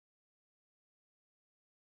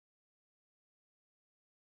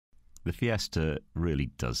The Fiesta really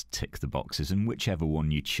does tick the boxes, and whichever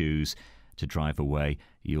one you choose to drive away,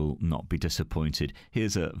 you'll not be disappointed.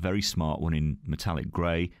 Here's a very smart one in metallic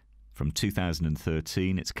grey from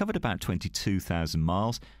 2013. It's covered about 22,000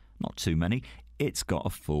 miles, not too many. It's got a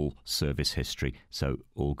full service history, so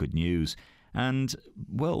all good news. And,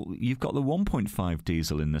 well, you've got the 1.5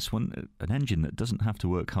 diesel in this one, an engine that doesn't have to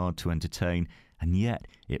work hard to entertain, and yet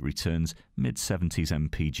it returns mid-70s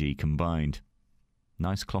MPG combined.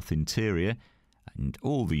 Nice cloth interior and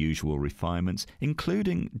all the usual refinements,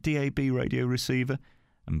 including DAB radio receiver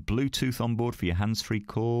and Bluetooth on board for your hands-free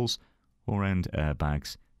calls, all-round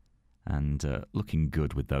airbags, and looking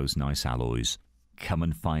good with those nice alloys. Come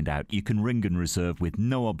and find out. You can ring and reserve with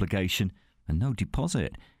no obligation and no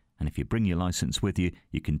deposit. And if you bring your licence with you,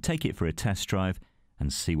 you can take it for a test drive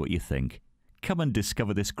and see what you think. Come and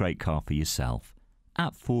discover this great car for yourself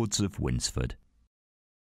at Fords of Winsford.